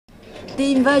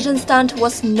The inversion stunt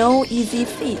was no easy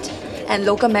feat, and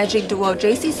local magic duo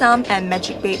JC Sam and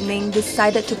Magic Babe Ning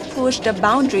decided to push the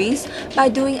boundaries by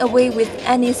doing away with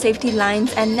any safety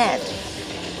lines and net.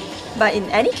 But in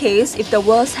any case, if the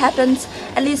worst happens,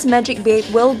 at least Magic Babe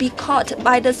will be caught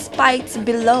by the spikes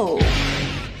below.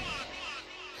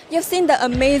 You've seen the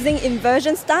amazing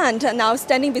inversion stunt. Now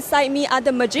standing beside me are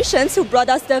the magicians who brought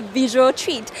us the visual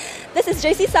treat. This is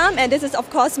JC Sam and this is of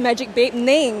course Magic Babe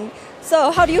Ning.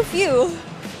 So how do you feel?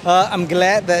 I'm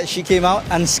glad that she came out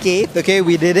unscathed. Okay,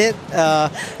 we did it.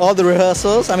 All the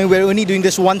rehearsals. I mean, we're only doing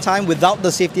this one time without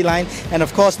the safety line and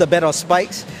of course the bed of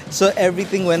spikes. So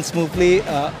everything went smoothly.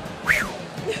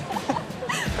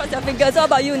 Cross your fingers. What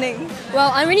about you, Ning? Well,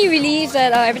 I'm really relieved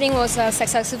that everything was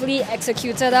successfully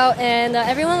executed out and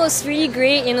everyone was really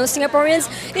great. You know, Singaporeans,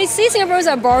 they say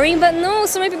Singaporeans are boring, but no,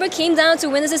 so many people came down to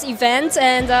witness this event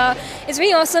and it's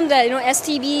really awesome that, you know,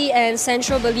 STB and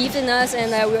Central believed in us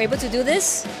and we were able to do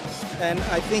this. And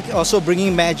I think also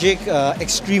bringing magic,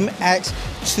 extreme acts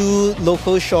to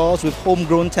local shores with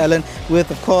homegrown talent, with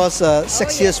of course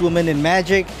sexiest woman in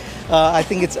magic. I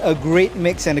think it's a great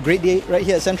mix and a great day right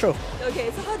here at Central. Okay,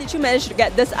 so how did you manage to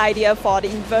get this idea for the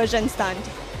inversion stunt?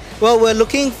 Well, we're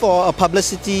looking for a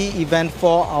publicity event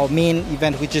for our main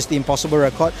event, which is the Impossible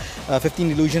Record,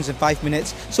 15 illusions in 5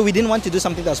 minutes. So we didn't want to do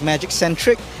something that was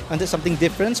magic-centric, wanted something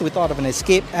different, so we thought of an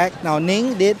escape act. Now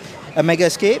Ning did a mega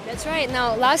escape. That's right.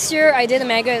 Now, last year I did a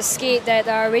mega escape that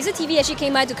Razor TV actually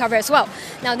came by to cover as well.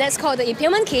 Now, that's called the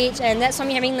impalement cage, and that's for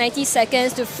me having 90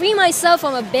 seconds to free myself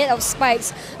from a bed of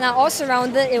spikes. Now, all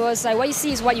surrounded, it was like what you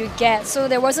see is what you get. So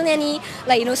there wasn't any,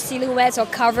 like, you know, silhouettes or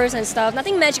covers and stuff.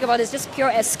 Nothing magic about it. It's just pure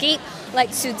escape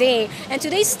like today. And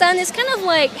today's stunt is kind of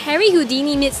like Harry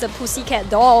Houdini meets the Pussycat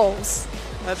Dolls.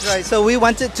 That's right. So we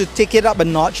wanted to take it up a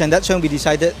notch, and that's when we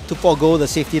decided to forego the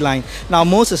safety line. Now,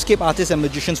 most escape artists and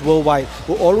magicians worldwide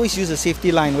will always use a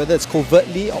safety line, whether it's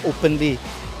covertly or openly.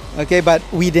 Okay, but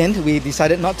we didn't. We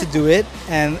decided not to do it.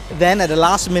 And then at the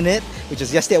last minute, which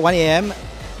is yesterday at 1 AM,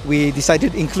 we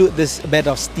decided to include this bed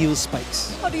of steel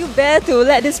spikes. How do you bear to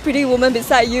let this pretty woman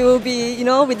beside you be, you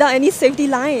know, without any safety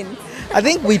line? I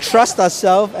think we trust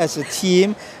ourselves as a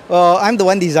team. Well, I'm the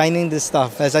one designing this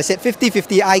stuff. As I said,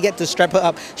 50-50, I get to strap her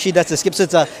up, she does the skip. So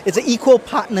it's an equal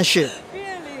partnership.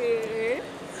 Really?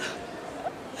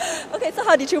 Okay, so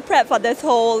how did you prep for this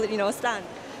whole, you know, stunt?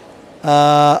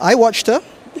 I watched her.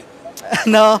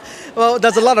 No, well,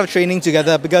 there's a lot of training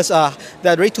together because there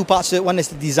are really two parts to it. One is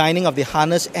the designing of the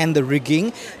harness and the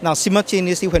rigging. Now,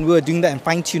 simultaneously, when we were doing that and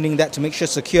fine-tuning that to make sure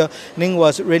secure, Ning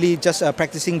was really just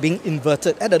practicing being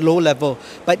inverted at a low level,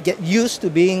 but get used to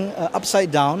being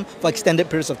upside down for extended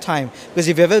periods of time. Because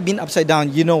if you've ever been upside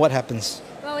down, you know what happens.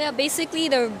 Well, yeah, basically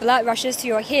the blood rushes to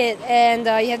your head and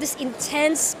you have this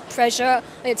intense pressure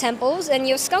on your temples and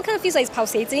your skull kind of feels like it's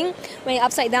pulsating when you're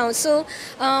upside down. So,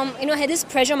 you know, I had this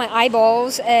pressure on my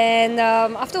eyeballs and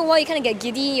after a while you kind of get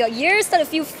giddy, your ears start to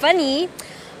feel funny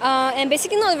and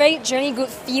basically not a very generally good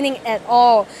feeling at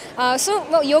all. So,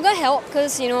 well, yoga helped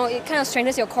because, you know, it kind of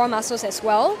strengthens your core muscles as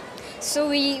well. So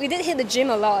we did hit the gym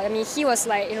a lot. I mean, he was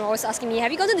like, you know, always asking me, have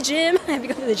you gone to the gym? Have you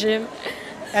gone to the gym?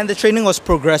 And the training was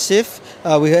progressive.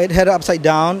 We had her upside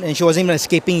down and she wasn't even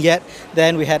escaping yet.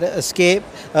 Then we had her escape.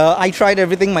 I tried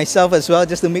everything myself as well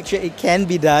just to make sure it can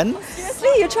be done. Oh, seriously?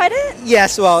 You tried it?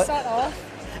 Yes, well, Sort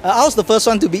of. I was the first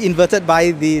one to be inverted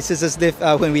by the scissors lift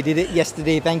when we did it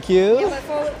yesterday. Thank you. Yeah, but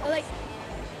for like,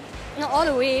 not all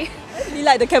the way. I really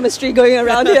like the chemistry going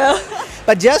around here.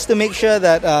 But just to make sure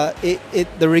that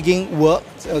the rigging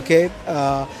worked, okay?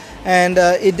 And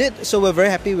it did, so we're very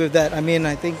happy with that. I mean,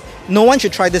 I think no one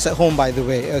should try this at home, by the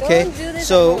way, okay? Don't do this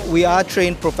so at home. we are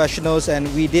trained professionals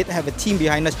and we did have a team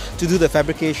behind us to do the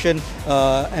fabrication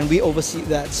and we oversee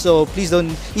that. So please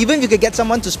don't, even if you could get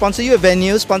someone to sponsor you a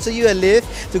venue, sponsor you a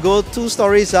lift, to go 2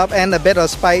 stories up and a bed of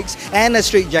spikes and a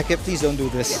straight jacket, please don't do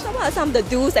this. So what are some of the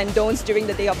do's and don'ts during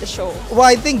the day of the show? Well,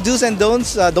 I think do's and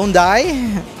don'ts, don't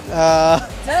die.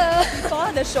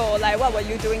 Before the show, like what were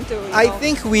you doing to, I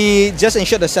think we just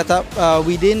ensured the setup.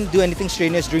 We didn't do anything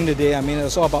strenuous during the day. I mean, it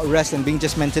was all about rest and being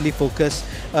just mentally focused.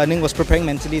 Ning was preparing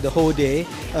mentally the whole day.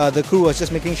 The crew was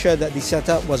just making sure that the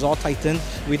setup was all tightened.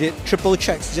 We did triple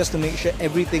checks just to make sure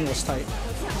everything was tight.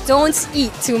 Don't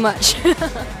eat too much.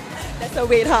 That's a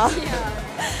weight, huh?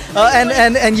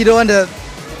 Yeah. And you don't want to...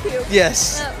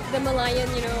 Yes. The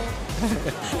Malayan, you know.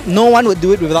 No one would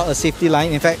do it without a safety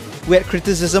line. In fact, we had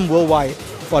criticism worldwide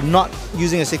for not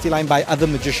using a safety line by other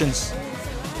magicians.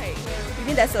 Right. You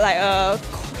mean there's like a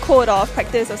code of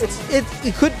practice or something?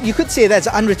 You could say that's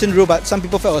an unwritten rule, but some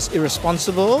people felt it was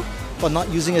irresponsible for not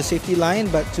using a safety line.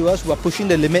 But to us, we're pushing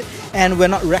the limit and we're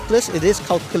not reckless. It is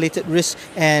calculated risk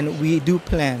and we do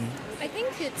plan. I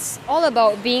It's all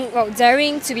about being, well,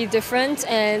 daring to be different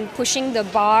and pushing the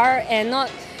bar and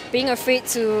not being afraid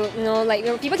to, like,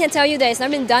 people can tell you that it's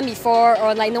never been done before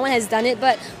or like no one has done it,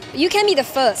 but you can be the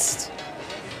first.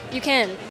 You can.